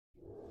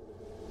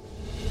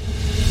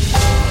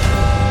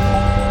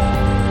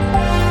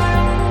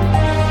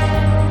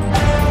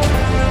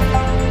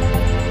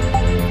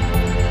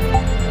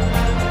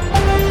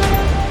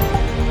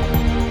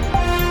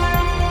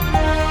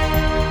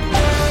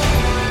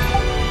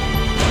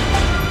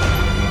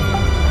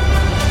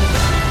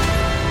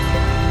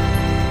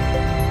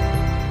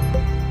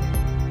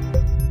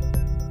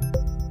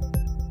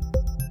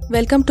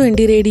Welcome to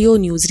Indie Radio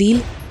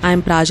Newsreel. I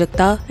am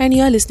Prajakta and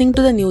you are listening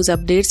to the news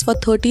updates for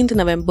 13th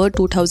November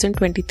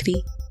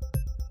 2023.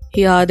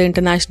 Here are the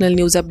international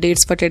news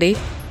updates for today.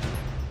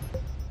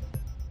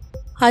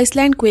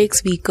 Iceland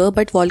quakes weaker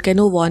but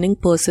volcano warning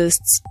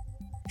persists.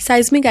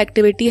 Seismic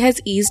activity has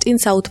eased in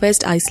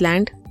southwest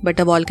Iceland, but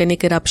a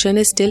volcanic eruption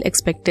is still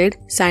expected,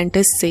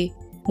 scientists say.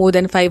 More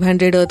than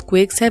 500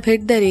 earthquakes have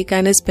hit the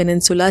Reykjanes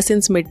Peninsula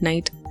since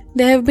midnight.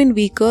 They have been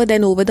weaker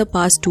than over the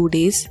past 2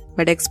 days,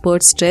 but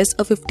experts stress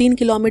a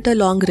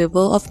 15-kilometer-long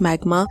river of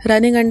magma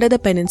running under the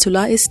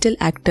peninsula is still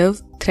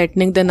active,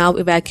 threatening the now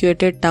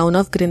evacuated town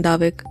of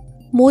Grindavik.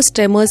 Most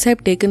tremors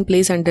have taken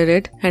place under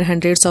it and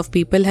hundreds of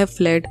people have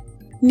fled.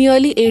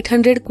 Nearly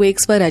 800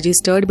 quakes were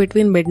registered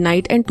between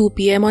midnight and 2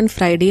 p.m. on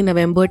Friday,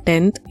 November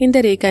 10th in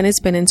the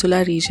Reykjanes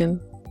Peninsula region.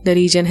 The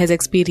region has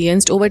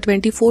experienced over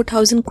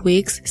 24,000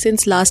 quakes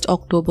since last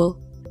October.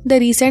 The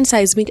recent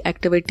seismic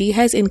activity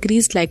has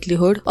increased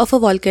likelihood of a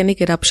volcanic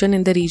eruption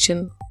in the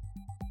region.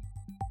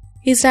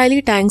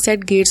 Israeli tanks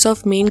at gates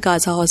of main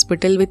Gaza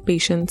hospital with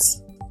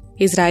patients.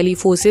 Israeli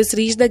forces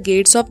reached the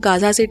gates of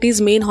Gaza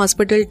City's main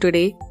hospital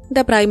today,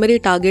 the primary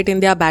target in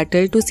their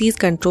battle to seize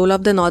control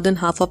of the northern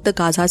half of the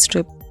Gaza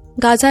Strip.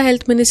 Gaza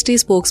Health Ministry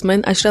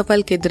spokesman Ashraf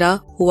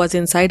al-Qidra, who was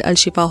inside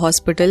Al-Shifa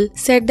hospital,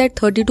 said that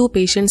 32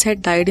 patients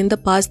had died in the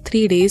past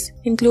 3 days,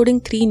 including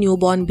 3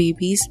 newborn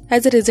babies,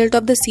 as a result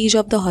of the siege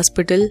of the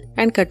hospital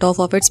and cutoff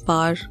of its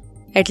power.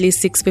 At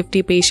least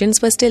 650 patients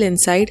were still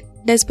inside,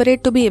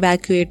 desperate to be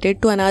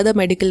evacuated to another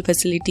medical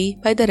facility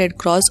by the Red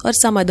Cross or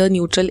some other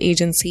neutral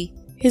agency.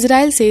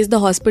 Israel says the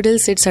hospital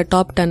sits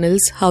atop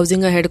tunnels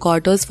housing a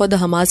headquarters for the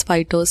Hamas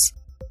fighters.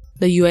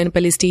 The UN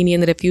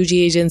Palestinian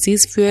Refugee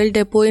Agency's fuel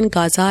depot in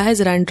Gaza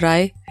has run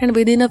dry, and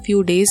within a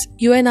few days,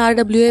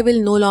 UNRWA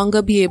will no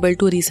longer be able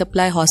to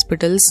resupply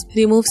hospitals,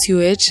 remove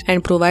sewage,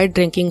 and provide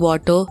drinking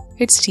water,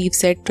 its chief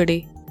said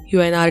today.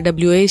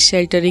 UNRWA is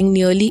sheltering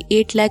nearly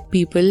 8 lakh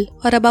people,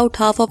 or about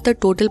half of the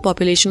total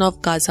population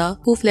of Gaza,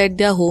 who fled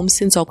their homes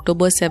since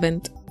October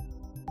 7th.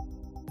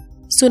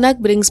 Sunak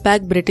brings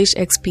back British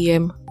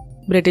ex-PM.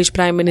 British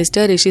Prime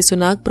Minister Rishi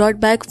Sunak brought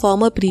back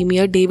former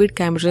Premier David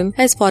Cameron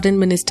as Foreign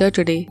Minister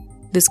today.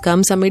 This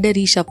comes amid a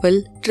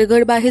reshuffle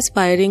triggered by his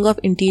firing of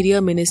Interior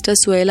Minister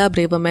Suella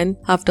Braverman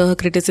after her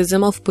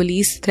criticism of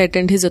police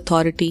threatened his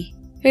authority.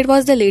 It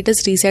was the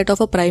latest reset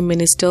of a Prime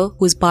Minister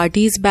whose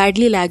party is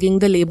badly lagging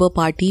the Labour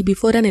Party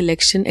before an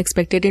election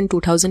expected in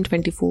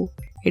 2024.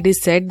 It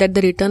is said that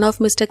the return of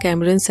Mr.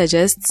 Cameron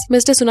suggests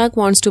Mr. Sunak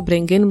wants to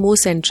bring in more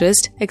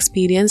centrist,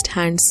 experienced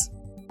hands.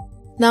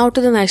 Now to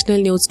the national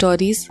news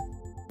stories.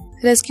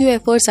 Rescue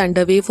efforts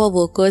underway for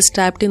workers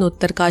trapped in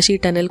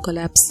Uttarkashi tunnel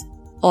collapse.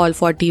 All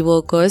 40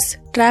 workers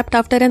trapped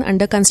after an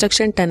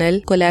under-construction tunnel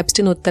collapsed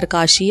in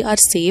Uttarkashi are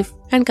safe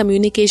and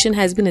communication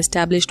has been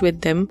established with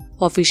them,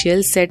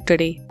 officials said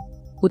today.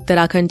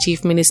 Uttarakhand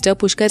Chief Minister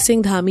Pushkar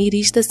Singh Dhami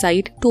reached the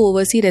site to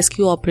oversee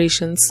rescue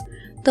operations.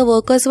 The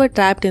workers were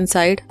trapped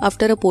inside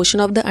after a portion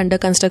of the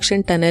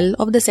under-construction tunnel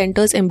of the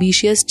centre's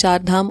ambitious Char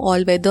Dham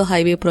all-weather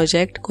highway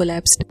project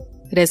collapsed.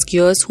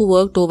 Rescuers who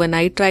worked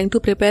overnight trying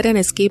to prepare an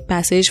escape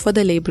passage for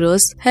the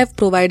labourers have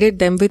provided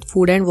them with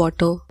food and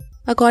water.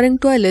 According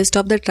to a list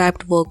of the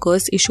trapped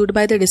workers issued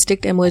by the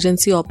District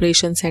Emergency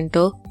Operations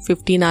Centre,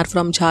 15 are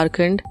from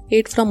Jharkhand,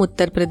 8 from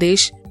Uttar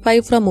Pradesh,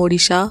 5 from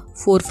Odisha,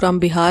 4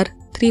 from Bihar,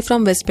 3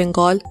 from West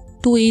Bengal,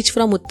 2 each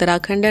from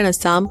Uttarakhand and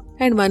Assam,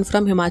 and 1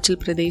 from Himachal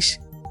Pradesh.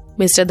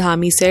 Mr.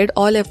 Dhami said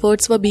all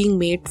efforts were being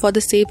made for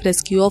the safe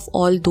rescue of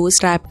all those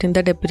trapped in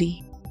the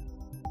debris.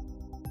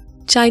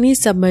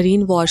 Chinese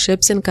submarine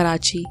warships in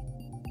Karachi.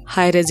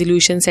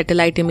 High-resolution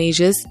satellite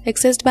images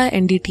accessed by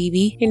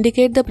NDTV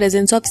indicate the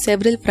presence of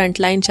several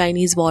frontline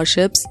Chinese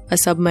warships, a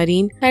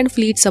submarine, and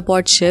fleet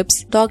support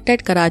ships docked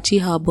at Karachi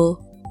Harbour.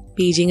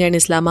 Beijing and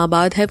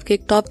Islamabad have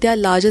kicked off their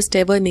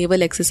largest-ever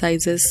naval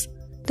exercises.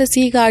 The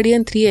Sea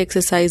Guardian 3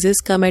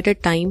 exercises come at a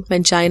time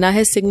when China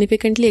has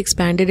significantly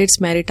expanded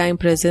its maritime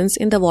presence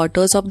in the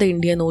waters of the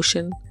Indian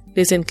Ocean.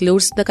 This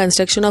includes the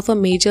construction of a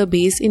major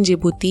base in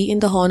Djibouti in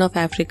the Horn of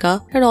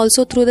Africa and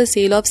also through the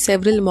sale of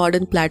several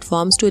modern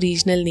platforms to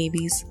regional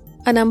navies.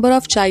 A number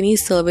of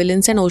Chinese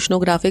surveillance and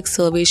oceanographic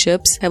survey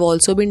ships have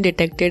also been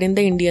detected in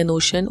the Indian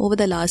Ocean over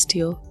the last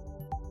year.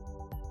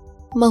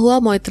 Mahua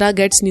Moitra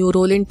gets new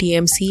role in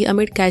TMC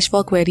amid cash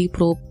for query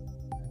probe.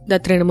 The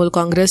Trinamool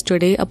Congress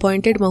today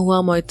appointed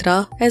Mahua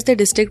Moitra as the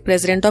district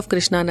president of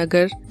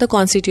Krishnanagar, the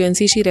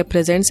constituency she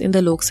represents in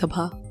the Lok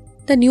Sabha.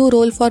 The new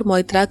role for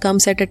Moitra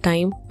comes at a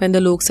time when the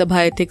Lok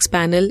Sabha Ethics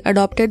Panel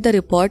adopted the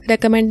report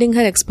recommending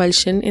her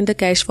expulsion in the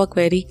cash for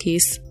query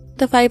case.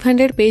 The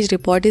 500-page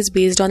report is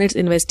based on its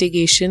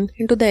investigation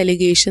into the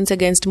allegations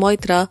against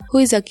Moitra, who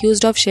is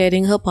accused of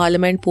sharing her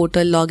Parliament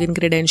portal login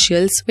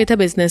credentials with a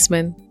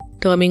businessman.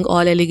 Terming all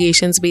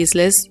allegations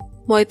baseless,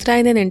 Moitra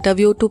in an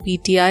interview to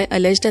PTI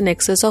alleged a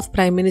nexus of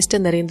Prime Minister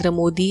Narendra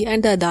Modi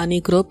and the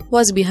Adani Group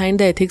was behind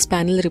the Ethics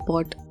Panel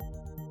report.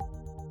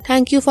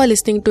 Thank you for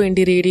listening to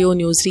Indie Radio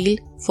Newsreel.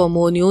 For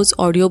more news,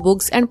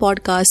 audiobooks and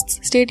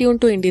podcasts, stay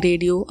tuned to Indie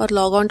Radio or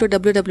log on to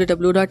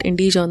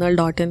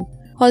www.indiejournal.in.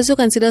 Also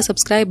consider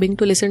subscribing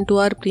to listen to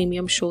our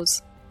premium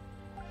shows.